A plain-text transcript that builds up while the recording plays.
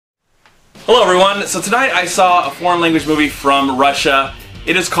Hello everyone, so tonight I saw a foreign language movie from Russia.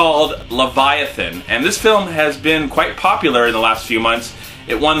 It is called Leviathan, and this film has been quite popular in the last few months.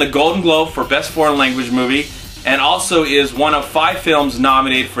 It won the Golden Globe for Best Foreign Language Movie, and also is one of 5 films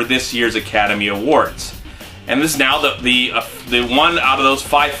nominated for this year's Academy Awards. And this is now the one out of those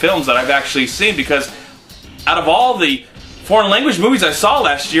 5 films that I've actually seen, because out of all the foreign language movies I saw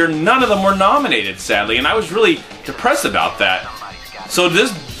last year, none of them were nominated, sadly, and I was really depressed about that. So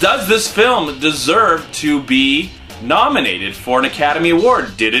does this film deserve to be nominated for an Academy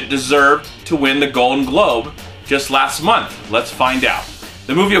Award? Did it deserve to win the Golden Globe just last month? Let's find out.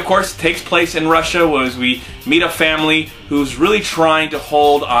 The movie, of course, takes place in Russia, as we meet a family who's really trying to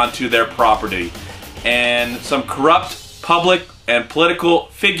hold onto their property. And some corrupt public and political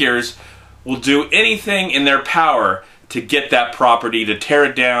figures will do anything in their power to get that property, to tear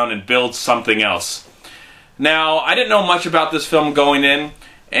it down and build something else. Now, I didn't know much about this film going in,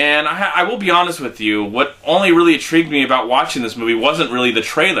 and I will be honest with you, what only really intrigued me about watching this movie wasn't really the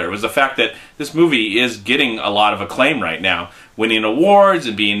trailer. It was the fact that this movie is getting a lot of acclaim right now, winning awards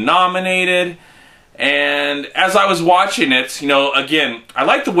and being nominated. And as I was watching it, you know, again, I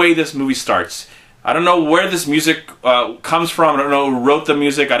like the way this movie starts. I don't know where this music comes from. I don't know who wrote the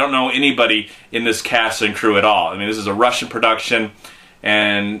music. I don't know anybody in this cast and crew at all. I mean, this is a Russian production,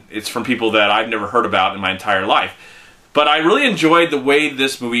 and it's from people that I've never heard about in my entire life. But I really enjoyed the way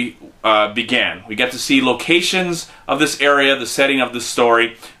this movie began. We get to see locations of this area, the setting of the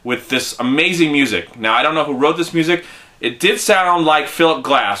story, with this amazing music. Now, I don't know who wrote this music. It did sound like Philip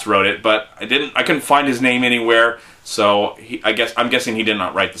Glass wrote it, but I couldn't find his name anywhere, so I'm guessing he did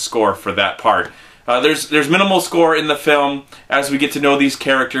not write the score for that part. There's minimal score in the film as we get to know these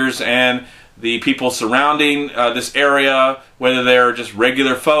characters and the people surrounding this area, whether they're just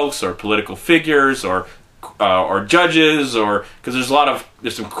regular folks or political figures or judges, or because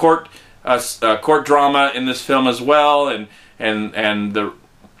there's some court drama in this film as well, and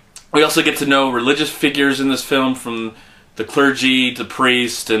we also get to know religious figures in this film, from the clergy to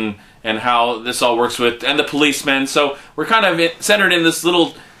priest, and how this all works with, and the policemen. So we're kind of centered in this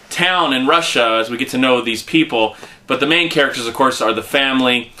little town in Russia as we get to know these people, but the main characters, of course, are the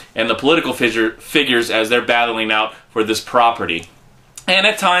family and the political figures as they're battling out for this property. And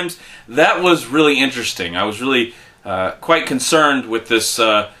at times, that was really interesting. I was really quite concerned with this,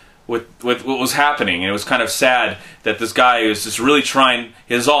 with what was happening. And it was kind of sad that this guy is just really trying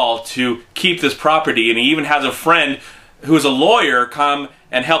his all to keep this property, and he even has a friend who is a lawyer come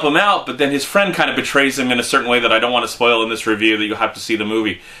and help him out, but then his friend kind of betrays him in a certain way that I don't want to spoil in this review, that you'll have to see the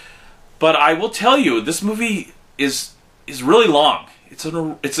movie. But I will tell you, this movie is really long. It's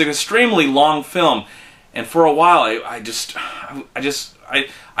an extremely long film, and for a while I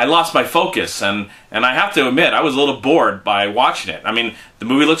lost my focus, and I have to admit I was a little bored by watching it. I mean, the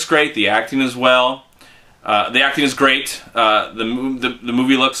movie looks great, the acting as well. The acting is great. The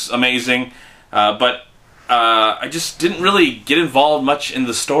movie looks amazing, but I just didn't really get involved much in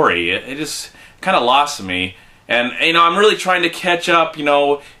the story. It just kind of lost me. And, you know, I'm really trying to catch up. You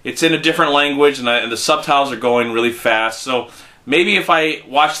know, it's in a different language, and the subtitles are going really fast. So maybe if I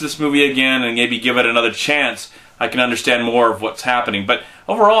watch this movie again and maybe give it another chance, I can understand more of what's happening. But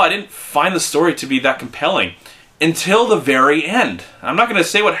overall, I didn't find the story to be that compelling until the very end. I'm not going to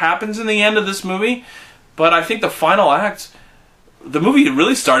say what happens in the end of this movie, but I think the final act, the movie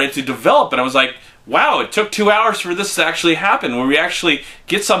really started to develop, and I was like, wow, it took 2 hours for this to actually happen, where we actually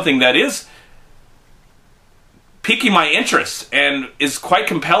get something that is piquing my interest and is quite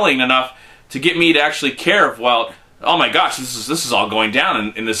compelling enough to get me to actually care of, well, oh my gosh, this is all going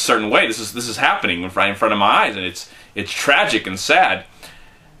down in this certain way. This is happening right in front of my eyes, and it's tragic and sad.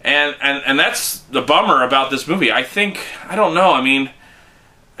 And that's the bummer about this movie. I don't know, I mean,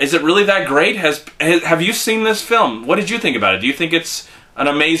 is it really that great? Have you seen this film? What did you think about it? Do you think it's an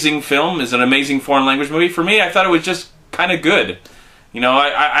amazing film? Is it an amazing foreign language movie? For me, I thought it was just kind of good. You know,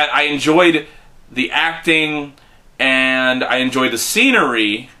 I enjoyed the acting, and I enjoyed the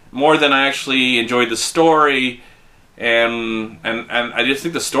scenery more than I actually enjoyed the story, and I just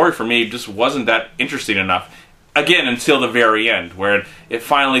think the story for me just wasn't that interesting enough. Again, until the very end, where it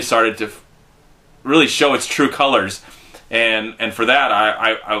finally started to really show its true colors, and for that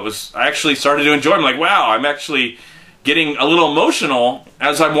I actually started to enjoy it. I'm like, wow, I'm actually getting a little emotional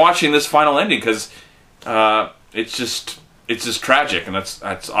as I'm watching this final ending, because it's just tragic, and that's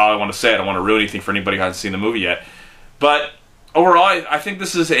all I want to say. I don't want to ruin anything for anybody who hasn't seen the movie yet. But overall, I think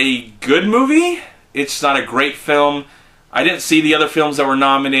this is a good movie. It's not a great film. I didn't see the other films that were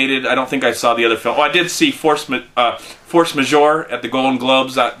nominated. I don't think I saw the other film. Oh, I did see Force Majeure at the Golden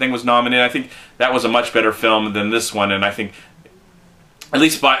Globes. That thing was nominated. I think that was a much better film than this one, and I think At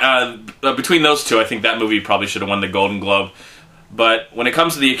least by between those two, I think that movie probably should have won the Golden Globe. But when it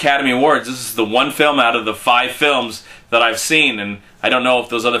comes to the Academy Awards, this is the one film out of the 5 films that I've seen, and I don't know if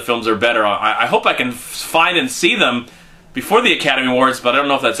those other films are better. I hope I can find and see them before the Academy Awards, but I don't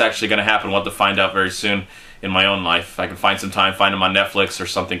know if that's actually going to happen. We'll have to find out very soon in my own life. If I can find some time, find them on Netflix or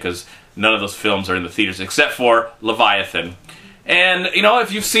something, because none of those films are in the theaters except for Leviathan. And, you know,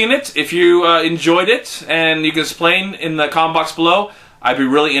 if you've seen it, if you enjoyed it, and you can explain in the comment box below, I'd be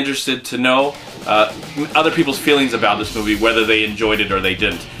really interested to know other people's feelings about this movie, whether they enjoyed it or they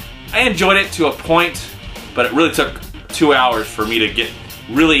didn't. I enjoyed it to a point, but it really took 2 hours for me to get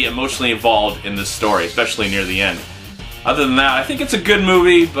really emotionally involved in this story, especially near the end. Other than that, I think it's a good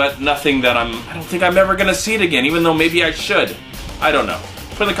movie, but nothing that I don't think I'm ever going to see it again, even though maybe I should. I don't know.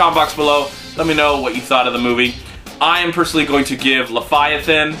 Put in the comment box below. Let me know what you thought of the movie. I am personally going to give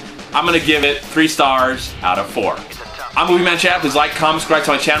Leviathan, I'm going to give it 3 stars out of 4. I'm MovieManCHAD. Please like, comment, subscribe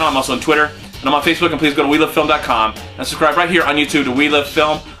to my channel. I'm also on Twitter, and I'm on Facebook, and please go to WeLiveFilm.com and subscribe right here on YouTube to We Live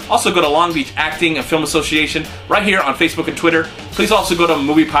Film. Also go to Long Beach Acting and Film Association right here on Facebook and Twitter. Please also go to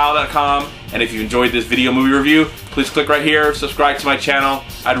MoviePile.com, and if you enjoyed this video movie review, please click right here, subscribe to my channel.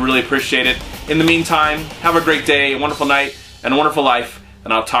 I'd really appreciate it. In the meantime, have a great day, a wonderful night, and a wonderful life,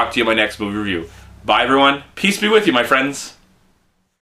 and I'll talk to you in my next movie review. Bye everyone. Peace be with you, my friends.